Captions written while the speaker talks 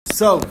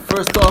So,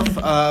 first off,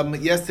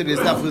 yesterday's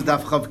daf was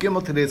daf Chav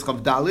Gimel, today's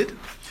Chav Dalid.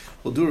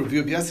 We'll do a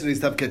review of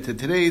yesterday's daf, get to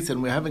today's,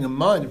 and we're having a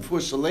mind for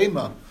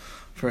Shalema,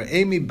 for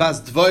Amy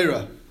Bas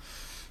Dvoira,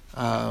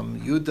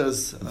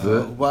 Yuda's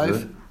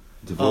wife.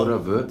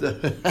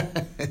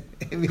 Dvora,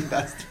 Amy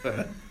Bas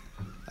Dvoira.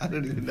 I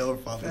don't even know her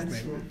father's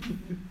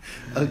name.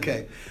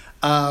 Okay.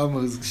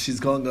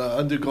 She's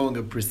undergoing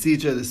a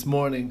procedure this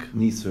morning.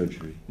 Knee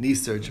surgery.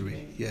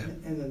 Yeah.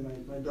 And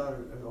then my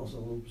daughter had also a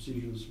little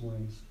procedure this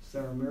morning.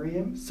 Sarah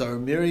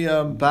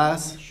Miriam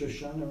Bas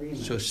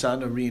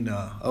Shoshana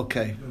Rina.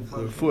 Okay.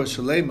 For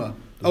Shalema.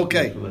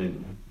 Okay.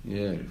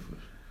 Yeah.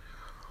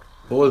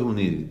 All who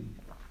need it.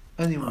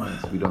 Anyone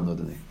else? We don't know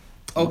the name.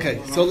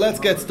 Okay, so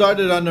let's get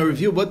started on the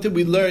review. What did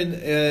we learn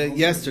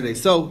yesterday?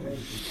 So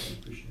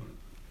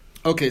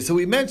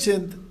we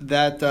mentioned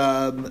that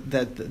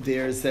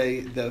there's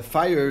the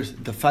fire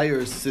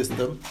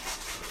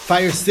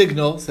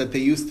signals that they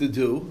used to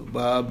do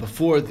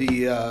before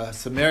the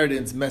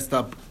Samaritans messed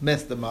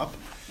them up.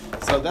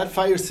 So that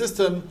fire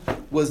system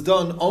was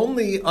done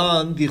only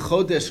on the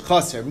Chodesh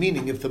Chaser,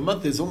 meaning if the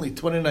month is only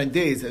 29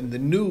 days and the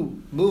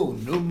new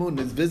moon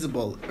is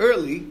visible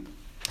early,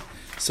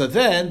 so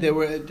then they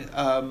would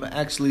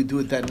actually do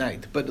it that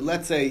night. But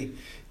let's say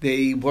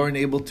they weren't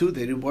able to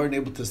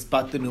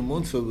spot the new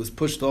moon, so it was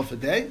pushed off a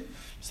day.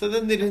 So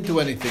then they didn't do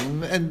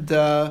anything. And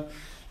the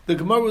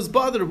Gemara was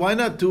bothered. Why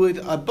not do it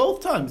at both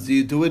times? Do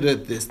you do it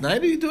at this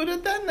night or you do it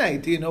at that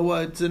night? You know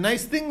what? It's a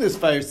nice thing, this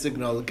fire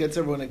signal. It gets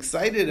everyone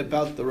excited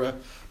about the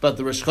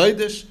Rosh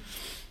Chodesh.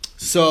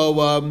 So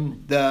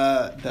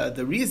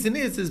the reason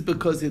is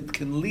because it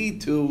can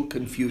lead to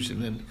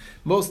confusion, and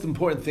most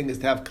important thing is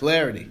to have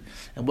clarity.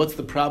 And what's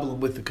the problem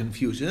with the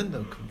confusion?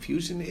 The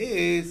confusion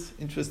is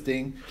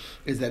interesting.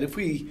 Is that if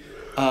we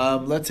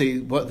let's say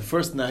the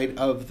first night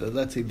of the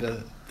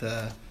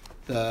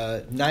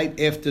night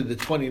after the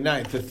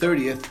 29th, the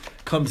 30th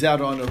comes out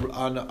on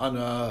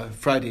a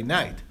Friday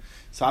night.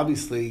 So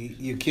obviously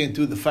you can't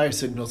do the fire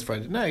signals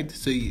Friday night.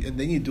 And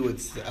then you do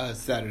it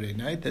Saturday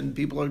night. Then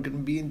people are going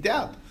to be in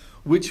doubt.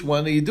 Which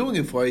one are you doing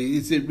it for?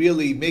 Is it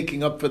really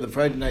making up for the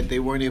Friday night they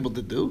weren't able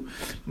to do,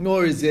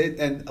 or is it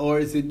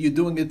you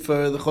doing it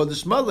for the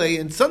Chodesh Malay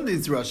and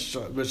Sunday's Rosh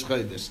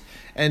Chodesh,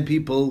 and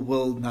people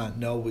will not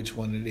know which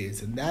one it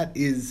is, and that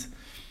is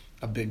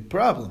a big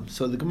problem.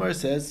 So the Gemara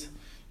says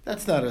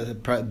that's not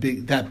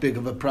that big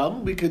of a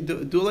problem. We could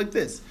do it like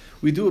this.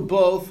 We do it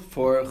both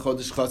for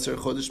Chodesh Chaser,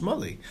 Chodesh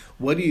Malay.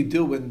 What do you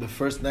do when the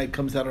first night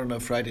comes out on a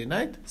Friday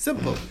night?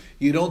 Simple.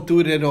 You don't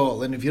do it at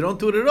all. And if you don't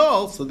do it at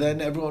all, so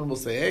then everyone will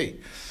say, hey,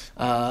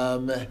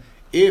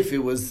 if it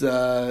was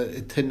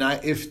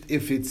tonight,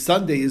 if it's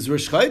Sunday is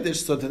Rosh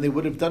Chodesh, so then they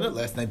would have done it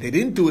last night. They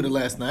didn't do it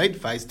last night.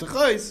 Feis to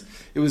Chais.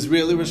 It was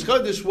really Rosh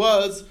Chodesh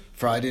was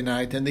Friday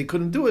night, and they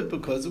couldn't do it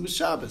because it was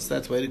Shabbos.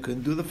 That's why they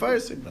couldn't do the fire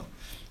signal.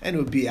 And it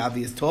would be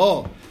obvious to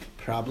all.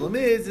 Problem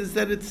is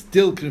that it's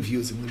still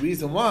confusing. The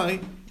reason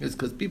why is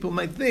because people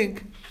might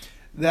think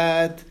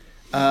that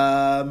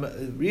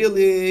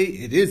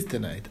really it is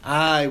tonight.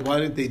 Why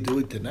didn't they do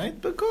it tonight?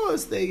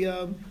 Because they,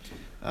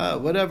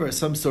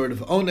 some sort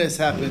of onus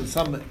happened,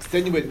 some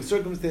extenuating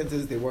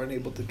circumstances, they weren't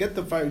able to get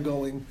the fire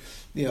going.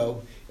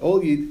 If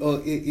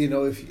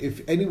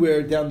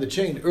anywhere down the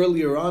chain,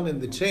 earlier on in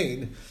the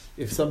chain,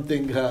 if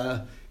something,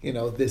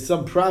 there's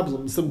some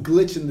problem, some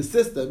glitch in the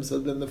system, so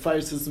then the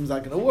fire system's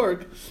not going to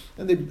work,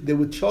 and they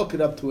would chalk it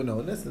up to an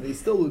onus, and they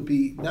still would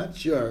be not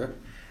sure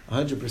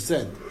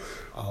 100%.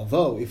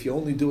 Although, if you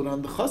only do it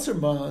on the Chaser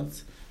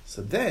months,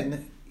 so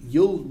then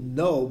you'll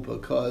know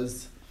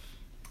because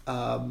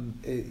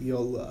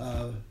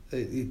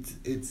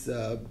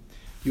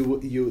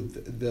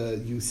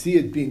you see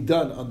it being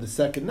done on the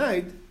second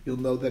night, you'll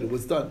know that it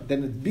was done.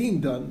 Then it's being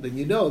done, then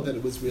you know that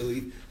it was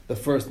really the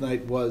first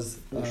night was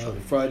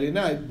Friday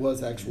night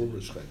was actual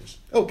Rosh Chodesh.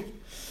 Okay.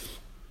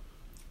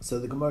 So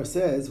the Gemara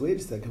says, wait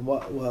a second.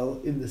 Well,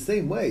 in the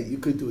same way, you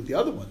could do it the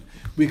other one.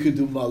 We could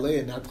do Malay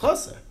and not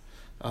Chaser.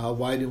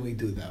 Why didn't we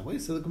do it that way?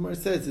 So the Gemara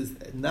says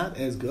it's not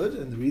as good,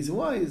 and the reason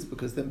why is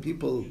because then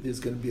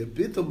there's going to be a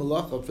bit of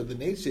malacha for the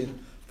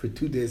nation for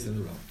 2 days in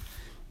a row.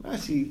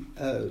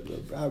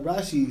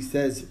 Rashi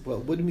says, well,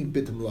 what do you mean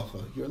bit of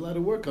malacha? You're allowed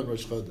to work on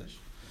Rosh Chodesh.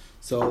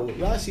 So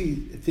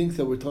Rashi thinks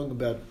that we're talking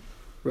about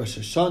Rosh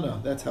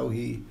Hashanah. That's how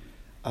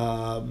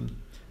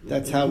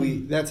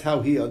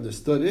he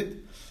understood it.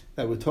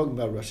 That we're talking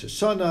about Rosh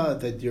Hashanah.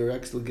 That you're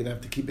actually going to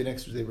have to keep an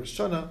extra day Rosh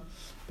Hashanah.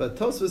 But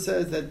Tosfos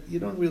says that you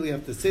don't really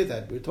have to say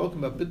that. We're talking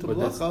about Bit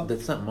Malacha.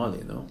 That's not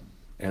Mali, no?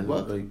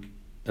 What?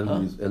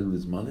 Elul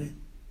is Mali?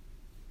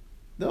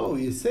 No,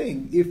 you're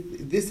saying if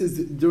this is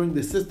during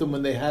the system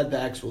when they had the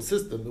actual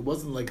system, it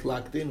wasn't like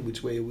locked in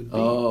which way it would be.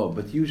 Oh,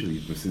 but usually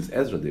since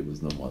Ezra there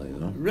was no Mali,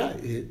 no?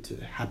 Right, it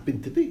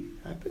happened to be.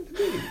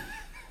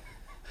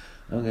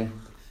 Okay.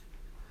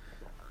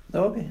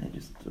 No, okay.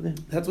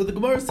 That's what the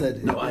Gemara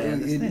said. No, I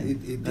understand.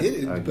 It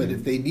didn't, but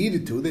if they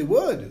needed to, they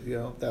would.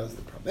 That was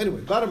the problem.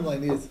 Anyway, bottom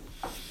line is,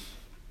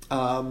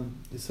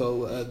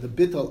 the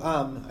Bit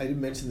Am, I didn't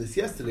mention this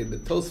yesterday,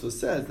 but Tosfos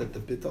says that the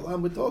Bit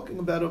Am we're talking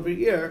about over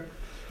here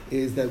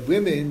is that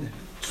women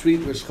treat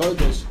Rosh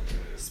Chodesh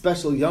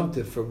special Yom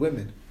Tov for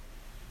women.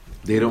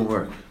 They don't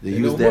work. They They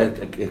use don't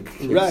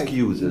that Right,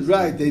 excuse. as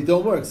right. They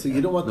don't work, so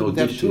you don't want them No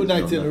to have 2 dishes,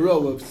 nights no in a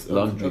row of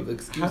laundry. How did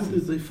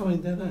excuses. they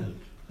find that out?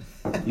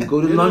 You go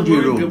to the They don't laundry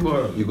work room.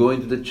 tomorrow. You go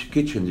into the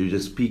kitchen. You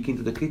just peek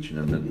into the kitchen,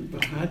 and then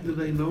But how do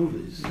they know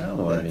this?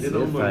 no, I mean, They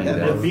they'll don't find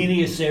know. out.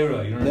 Ravini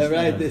Sarah, you don't They're understand.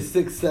 right. There's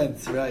 6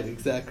 cents. Right,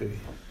 exactly.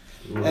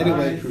 Right.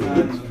 Anyway.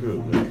 That's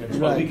true. That's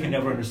why we Right. can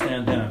never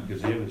understand them,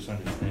 because they have this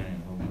understanding.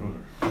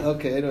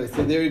 Okay. Anyway,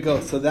 so there you go.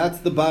 So that's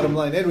the bottom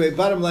line. Anyway,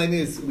 bottom line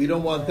is we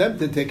don't want them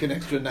to take an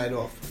extra night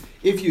off.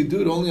 If you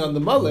do it only on the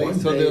Malay, One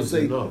so day they'll is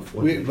say enough.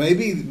 One we,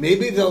 day.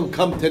 maybe they'll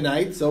come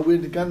tonight. So we're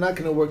not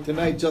going to work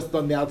tonight just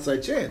on the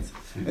outside chance.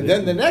 And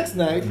then the next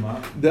night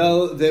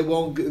they'll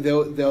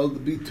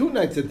be 2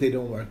 nights that they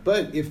don't work.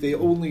 But if they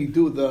only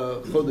do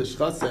the Chodesh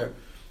Chaser,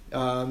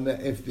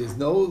 if there's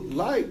no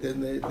light,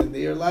 then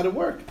they are allowed to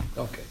work.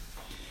 Okay.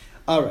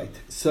 All right.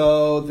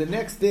 So the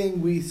next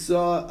thing we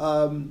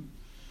saw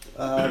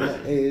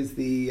is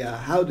the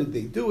how did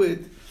they do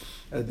it?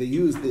 They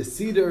used this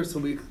cedar. So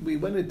we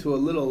went into a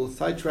little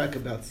sidetrack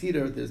about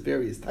cedar. There's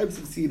various types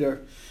of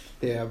cedar.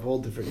 They have all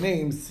different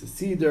names: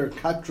 cedar,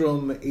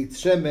 katrum, eitz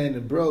shemen,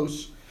 and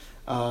brosh.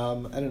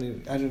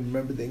 I don't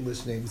remember the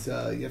English names.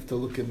 You have to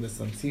look in the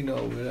Sansino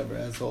or whatever. It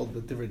has all the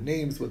different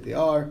names, what they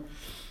are.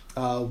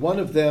 One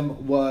of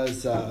them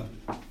was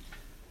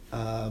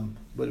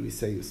what do we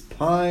say? It was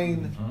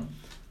pine.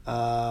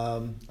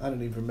 I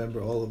don't even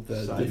remember all of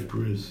the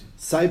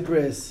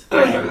Cypress.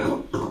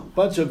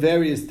 bunch of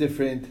various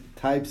different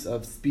types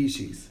of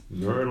species.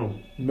 Myrtle.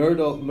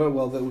 Myrtle.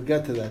 Well, we'll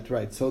get to that,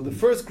 right? So the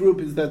first group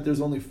is that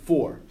there's only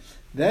 4.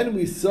 Then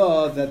we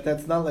saw that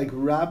that's not like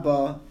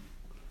Rabba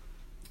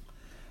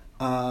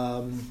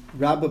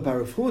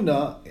Barav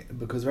Huna,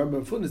 because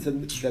Rabba Barav Huna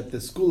said that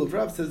the school of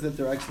Rav says that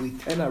there are actually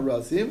 10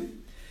 arazim,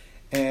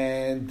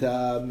 and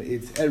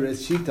it's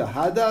Eres Shita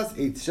Hadas,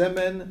 Eitz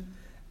Shemen,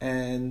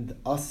 and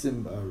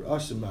Ashim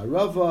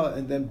Arava,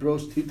 and then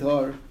Brosh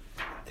Titar,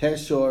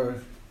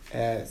 Teshor.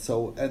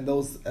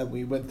 And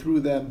we went through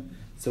them.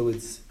 So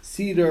it's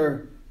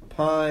cedar,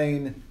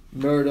 pine,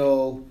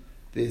 myrtle,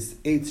 this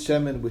Eitz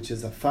Shemen, which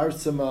is a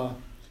farsama.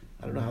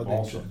 I don't know how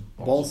Balsam.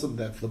 Balsam,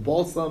 that's the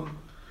balsam.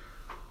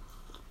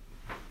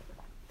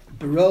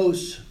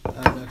 Barosh,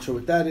 I'm not sure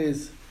what that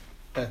is.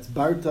 That's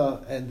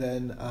Barta, and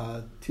then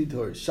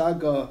Titor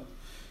Shaga,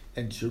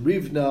 and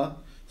Sharivna.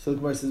 So the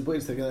Gemara says, wait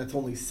a second, that's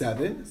only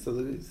 7. So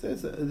it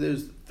says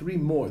there's 3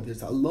 more.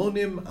 There's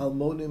Alonim,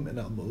 Almonim, and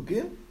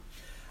Almogim.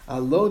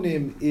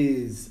 Alonim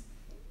is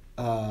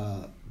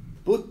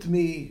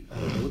Butmi, I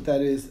don't know what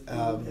that is.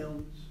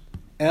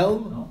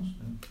 Elm.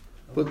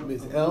 Butmi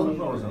is elm.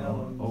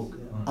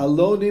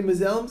 Alonim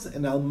is elms,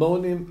 and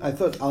Almonim, I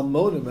thought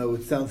Almonim,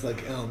 it sounds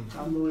like elm.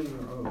 Almonim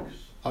are oaks.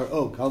 Are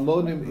oak.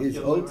 Almonim is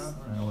oaks.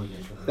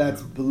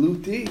 That's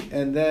Beluti,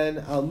 and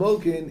then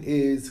Almogin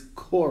is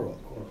coral.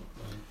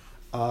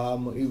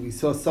 We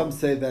saw some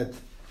say that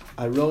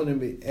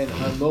Aronim and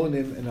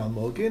Armonim and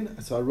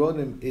Almogin. So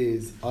Aronim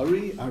is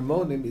Ari,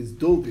 Armonim is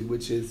Dulbi,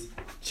 which is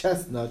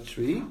chestnut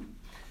tree,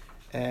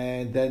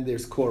 and then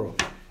there's coral.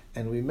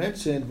 And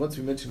once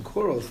we mentioned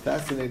coral, it's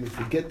fascinating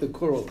to get the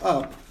coral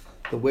up.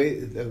 The way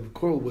the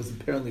coral was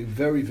apparently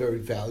very, very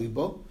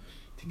valuable.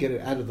 To get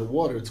it out of the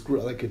water, it's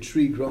like a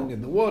tree growing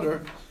in the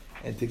water,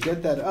 and to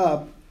get that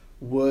up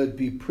would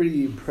be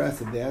pretty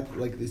impressive. They had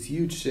like this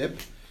huge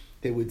ship.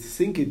 They would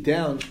sink it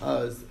down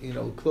as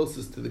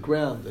closest to the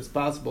ground as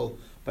possible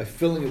by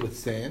filling it with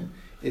sand.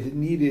 It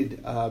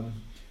needed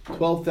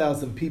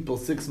 12,000 people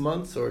 6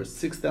 months, or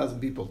 6,000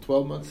 people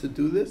 12 months to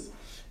do this,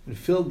 and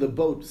filled the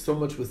boat so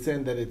much with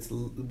sand that it's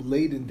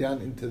weighed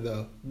down into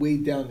the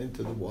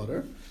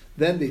water.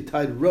 Then they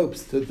tied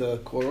ropes to the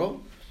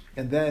coral,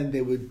 and then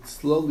they would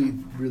slowly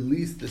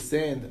release the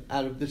sand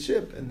out of the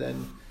ship, and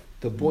then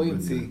the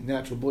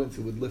natural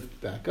buoyancy would lift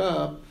back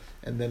up,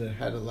 and then it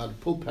had a lot of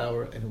pull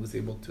power, and it was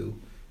able to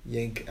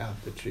yank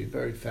out the tree.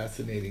 Very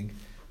fascinating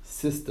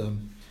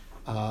system.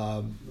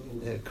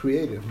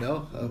 Creative,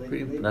 no?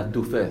 Not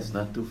too fast.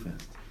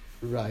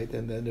 Right,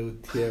 and then it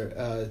would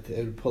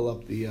it would pull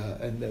up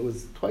and it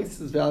was twice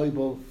as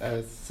valuable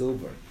as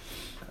silver.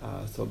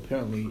 So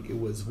apparently it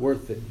was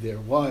worth it their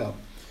while.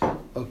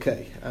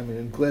 Okay, I mean,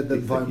 I'm glad the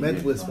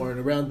environmentalists weren't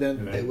around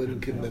then. They would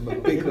have given them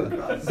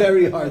a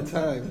very hard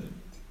time.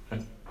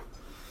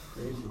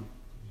 Crazy.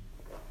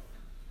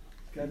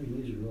 It's got to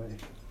be easier way.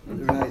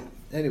 Right.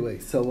 Anyway,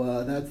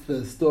 so that's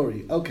the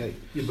story. Okay.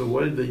 Yeah, but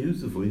what did they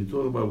use it for? You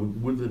talk about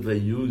what did they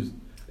use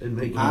in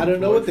making? I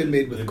don't know what they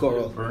made with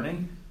coral.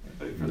 Burning?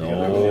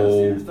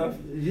 No.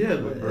 Yeah,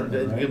 but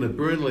they're going to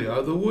burn like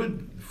other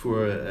wood as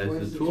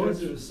Where's a the torch.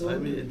 treasure of silver? I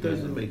mean, it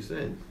doesn't make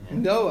sense.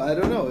 No, I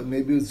don't know.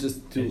 Maybe it was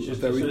just It's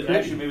just, very actually,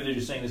 pretty. maybe they're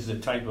just saying this is a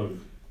type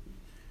of.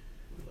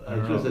 I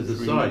don't Just know, as a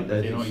tree. side,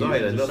 They don't use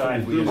it as a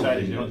side. We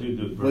decided they don't do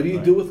the. What do you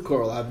do with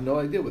coral? I have no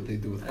idea what they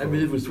do with I coral.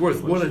 mean, if it's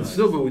worth more than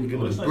silver, when you're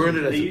going to burn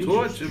it as a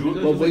torch. I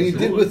mean, Well, what you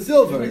did with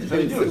silver, it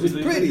was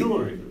pretty.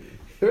 Jewelry.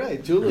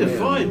 Right, jewelry. Yeah,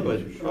 fine, but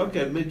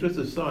okay, maybe just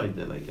a side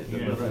then I guess.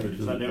 Yeah, right.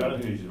 It's not, I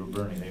don't think they use it for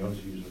burning. They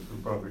also use it for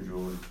proper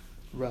jewelry.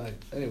 Right.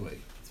 Anyway,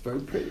 it's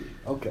very pretty.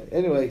 Okay.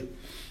 Anyway,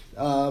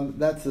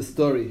 that's the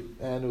story,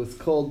 and it was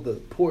called the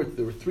port.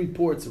 There were 3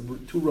 ports,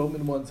 2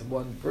 Roman ones and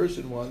 1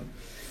 Persian one.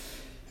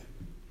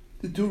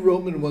 The 2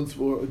 Roman ones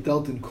were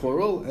dealt in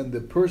coral, and the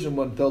Persian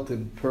one dealt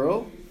in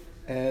pearl,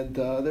 and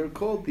they're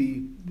called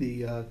the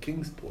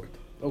King's Port.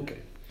 Okay.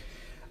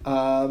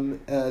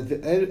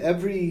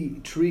 Every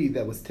tree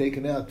that was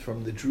taken out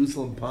from the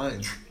Jerusalem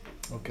pines,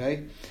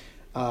 okay,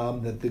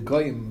 that the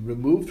Goyim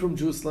removed from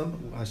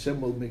Jerusalem,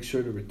 Hashem will make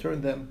sure to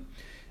return them,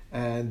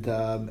 and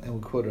we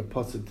quote a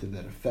pasuk to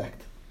that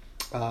effect.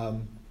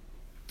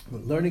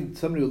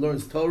 Somebody who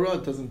learns Torah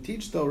doesn't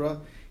teach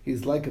Torah.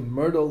 He's like a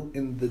myrtle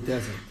in the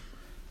desert.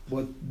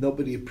 What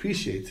nobody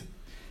appreciates.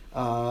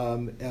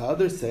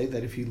 Others say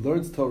that if he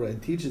learns Torah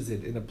and teaches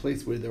it in a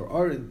place where there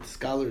aren't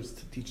scholars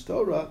to teach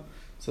Torah,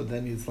 so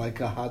then he's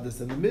like a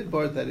Hadass in the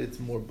Midbar, that it's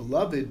more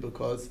beloved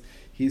because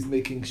he's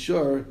making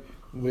sure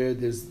where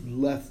there's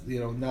less,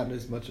 not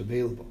as much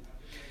available.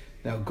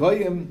 Now,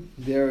 Goyim,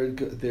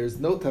 there's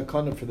no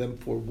takana for them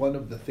for one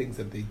of the things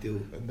that they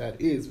do, and that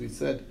is, we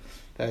said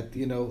that,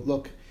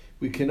 look,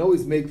 we can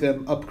always make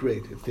them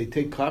upgrade. If they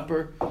take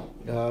copper,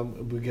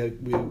 we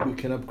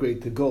can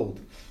upgrade to gold.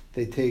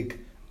 They take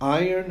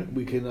iron,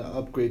 we can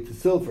upgrade to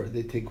silver.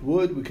 They take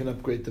wood, we can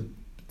upgrade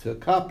to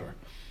copper.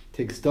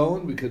 Take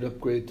stone, we could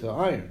upgrade to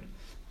iron.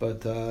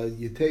 But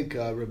you take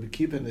Rabbi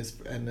Kiva and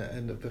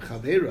the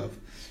Chaverav,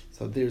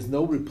 so there's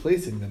no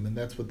replacing them, and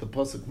that's what the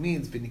pasuk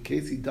means.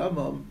 V'nikesi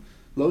damam,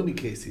 lo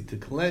nikesi, to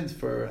cleanse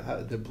for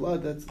their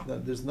blood.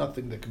 There's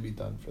nothing that can be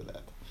done for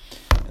that,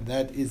 and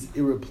that is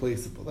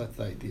irreplaceable. That's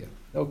the idea.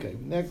 Okay,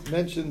 next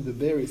mentioned the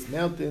various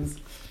mountains,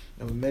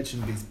 and we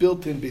mentioned Beis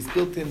Biltin. Beis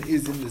Biltin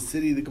is in the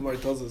city. The Gemara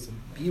tells us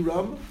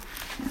Biram,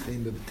 the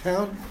name of the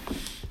town,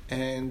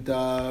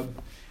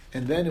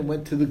 and then it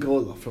went to the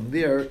Gola. From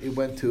there, it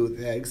went to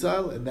the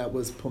exile, and that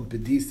was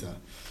Pumbedisa.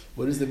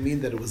 What does it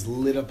mean that it was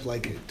lit up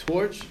like a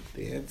torch?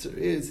 The answer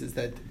is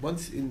that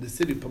once in the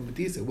city of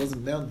Pumbedisa, it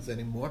wasn't mountains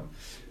anymore.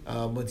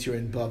 Once you're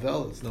in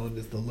Bavel, it's known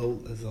as the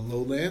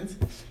lowlands.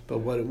 But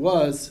what it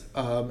was,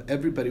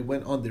 everybody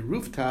went on the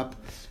rooftop,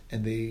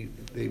 and they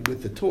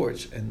with the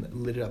torch and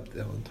lit it up.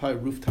 The entire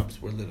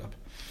rooftops were lit up.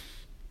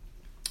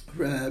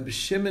 Rabbi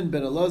Shimon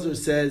ben Elazar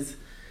says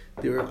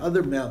there are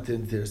other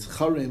mountains. There's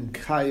Charim,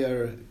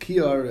 Kiar,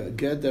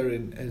 Geder,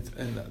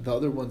 and the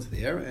other ones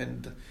there.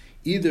 And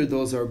either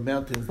those are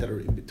mountains that are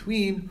in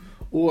between,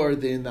 or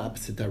they're in the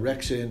opposite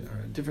direction,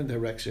 or a different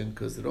direction,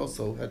 because it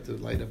also had to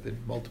light up in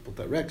multiple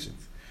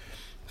directions.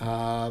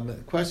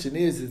 The question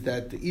is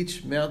that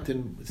each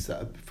mountain,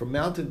 from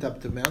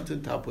mountaintop to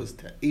mountaintop, was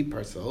 8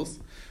 parcels,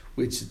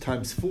 which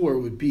times 4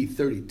 would be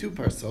 32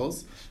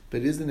 parcels.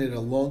 But isn't it a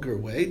longer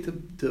way to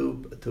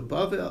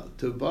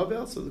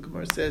Bavel? So the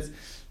Gemara says,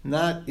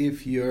 not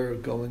if you're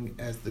going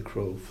as the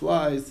crow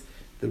flies.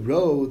 The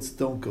roads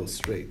don't go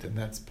straight, and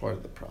that's part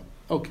of the problem.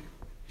 Okay.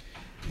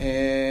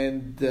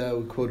 And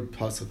we quoted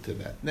pasuk to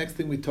that. Next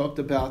thing we talked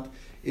about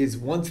is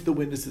once the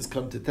witnesses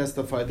come to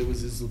testify, there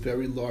was this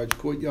very large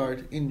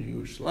courtyard in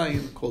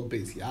Yerushalayim called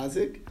Beis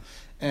Yazik,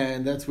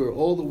 and that's where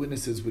all the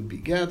witnesses would be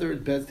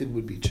gathered. Beis Din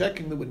would be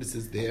checking the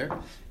witnesses there,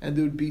 and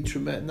there would be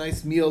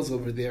nice meals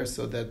over there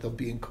so that they'll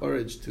be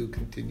encouraged to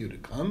continue to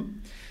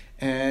come.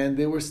 And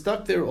they were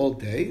stuck there all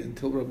day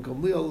until Rabbi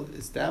Gamliel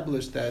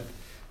established that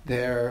they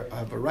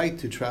have a right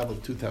to travel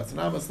 2,000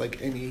 amas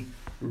like any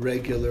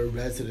regular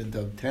resident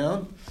of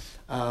town.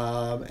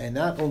 And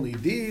not only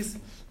these,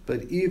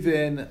 but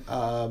even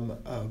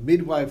a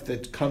midwife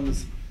that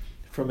comes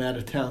from out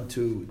of town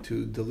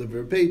to deliver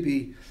a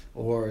baby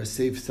or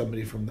save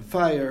somebody from the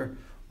fire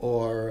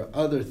or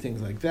other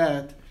things like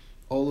that,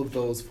 all of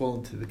those fall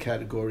into the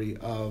category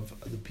of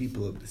the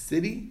people of the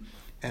city,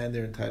 and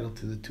they're entitled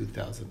to the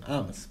 2,000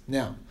 amas.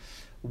 Now,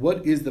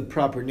 what is the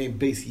proper name?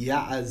 Beis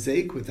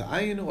Yazik with the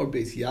ayin or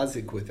Beis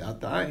Yazik without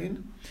the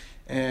ayin?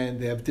 And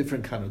they have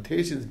different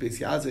connotations. Beis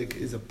Yazik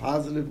is a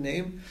positive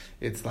name.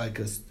 It's like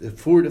a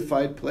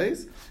fortified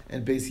place.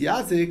 And Beis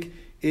Yazik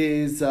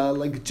is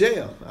like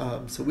jail.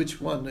 So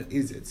which one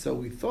is it? So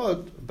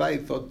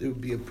Abai thought it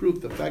would be a proof.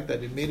 The fact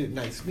that it made it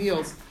nice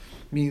meals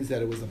means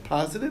that it was a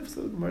positive.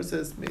 So the Gemara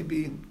says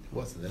maybe it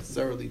wasn't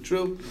necessarily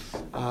true.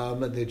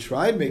 They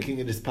tried making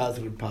it as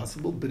positive as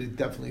possible, but it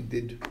definitely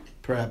did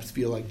perhaps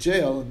feel like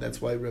jail, and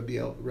that's why Rabbi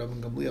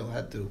Gamliel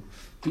had to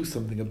do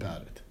something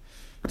about it.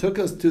 Took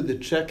us to the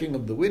checking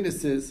of the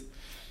witnesses,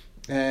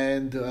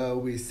 and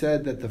we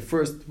said that the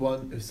first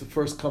one is the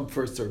first come,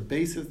 first served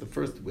basis. The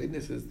first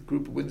witnesses, the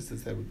group of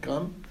witnesses that would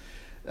come,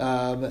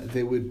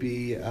 they would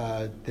be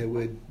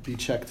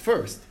checked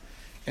first,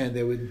 and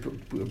they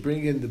would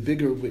bring in the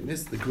bigger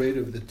witness, the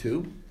greater of the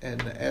two,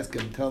 and ask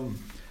him,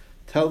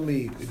 tell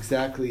me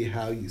exactly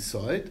how you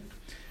saw it.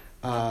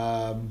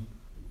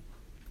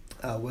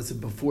 Was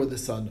it before the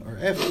sun or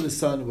after the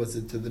sun? Was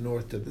it to the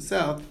north, to the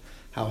south?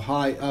 How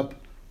high up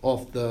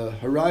off the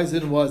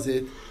horizon was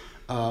it?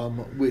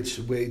 Which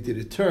way did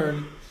it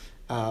turn?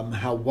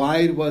 How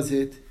wide was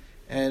it?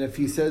 And if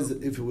he says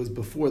if it was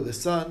before the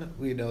sun,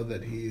 we know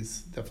that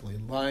he's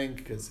definitely lying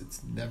because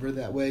it's never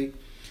that way.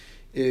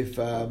 If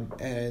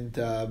and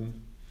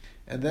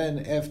then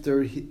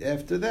after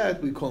that,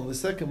 we call in the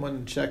second one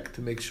and check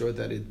to make sure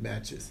that it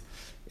matches.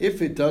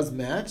 If it does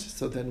match,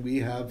 so then we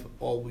have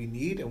all we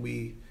need and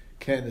we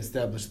can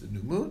establish the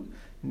new moon.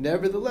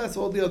 Nevertheless,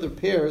 all the other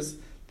pairs,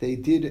 they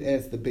did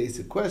ask the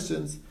basic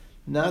questions,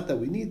 not that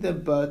we need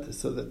them, but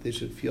so that they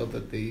should feel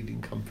that they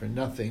didn't come for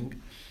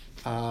nothing.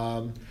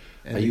 And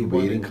Are you want to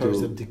waiting encourage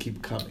to- them to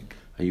keep coming.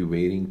 Are you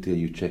waiting till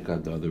you check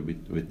out the other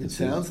It witnesses?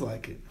 sounds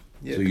like it.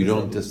 Yeah, So you 'cause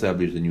don't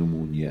establish the new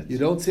moon yet. You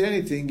don't say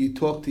anything. You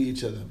talk to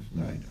each of them,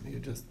 Mm. right? You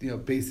just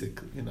basic,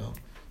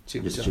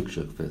 chick Just chat. chick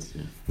chuck fest,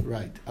 yeah.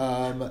 Right.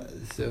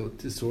 So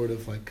to sort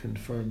of like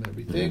confirm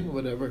everything, Mhm.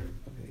 whatever,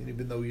 okay,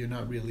 even though you're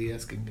not really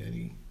asking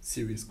any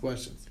serious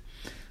questions.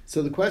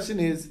 So the question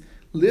is,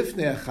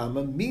 Lifnei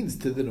Achama means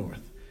to the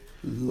north.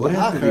 What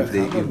happens if they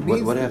La'achar Achama what means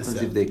to the happens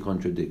if south. they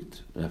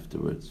contradict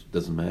afterwards?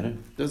 Doesn't matter.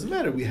 Doesn't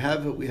matter. We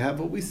have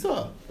what we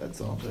saw. That's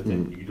all.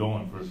 Mm. You don't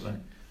want first thing.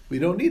 We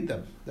don't need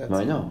them. That's No, I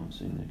all. know. I'm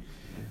saying that.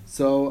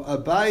 So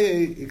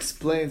Abaye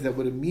explains that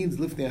what it means,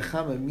 Lifnei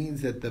Achama,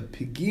 means that the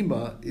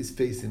pigima is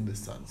facing the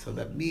sun. So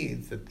that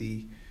means that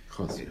the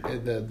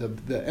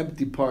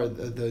empty part,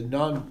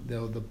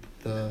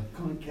 the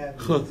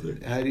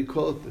Concavity. how do you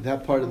call it?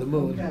 That part of the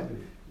moon,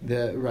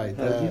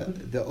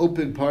 Concavity. the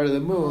open part of the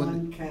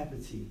moon,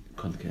 Concavity.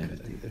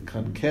 Concavity. the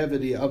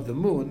concavity of the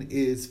moon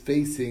is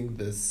facing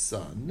the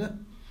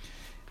sun,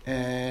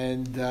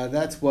 and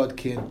that's what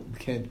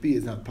can't be.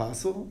 Is not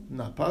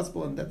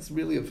possible, and that's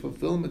really a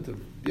fulfillment of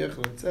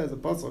Yochanan says a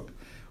pasuk,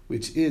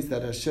 which is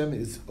that Hashem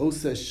is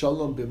Oseh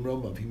Shalom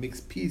Bimromav. He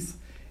makes peace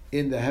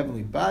in the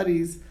heavenly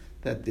bodies.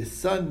 That the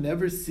sun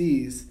never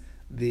sees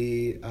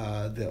the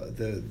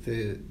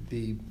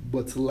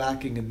what's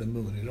lacking in the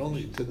moon. It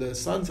only to the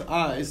sun's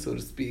eyes, so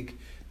to speak,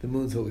 the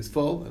moon's always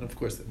full, and of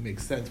course it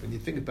makes sense when you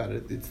think about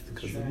it. It's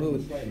because the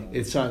moon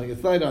it's shining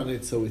its light on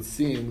it, so it's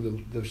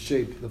seeing the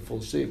shape, the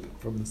full shape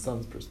from the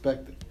sun's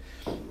perspective.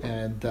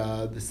 And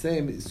the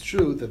same is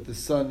true that the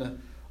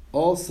sun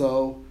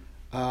also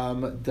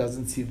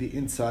doesn't see the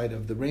inside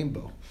of the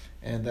rainbow,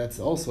 and that's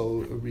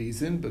also a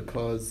reason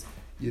because.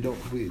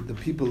 The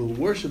people who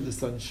worship the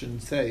sun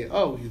shouldn't say,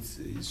 "Oh, he's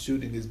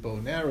shooting his bow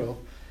and arrow."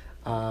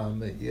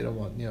 You don't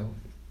want,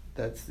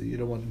 you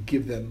don't want to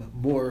give them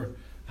more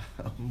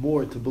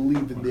to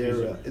believe in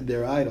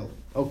their idol.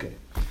 Okay,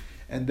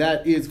 and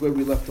that is where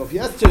we left off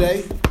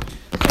yesterday,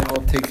 and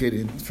I'll take it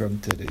in from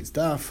today's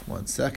daf. 1 second.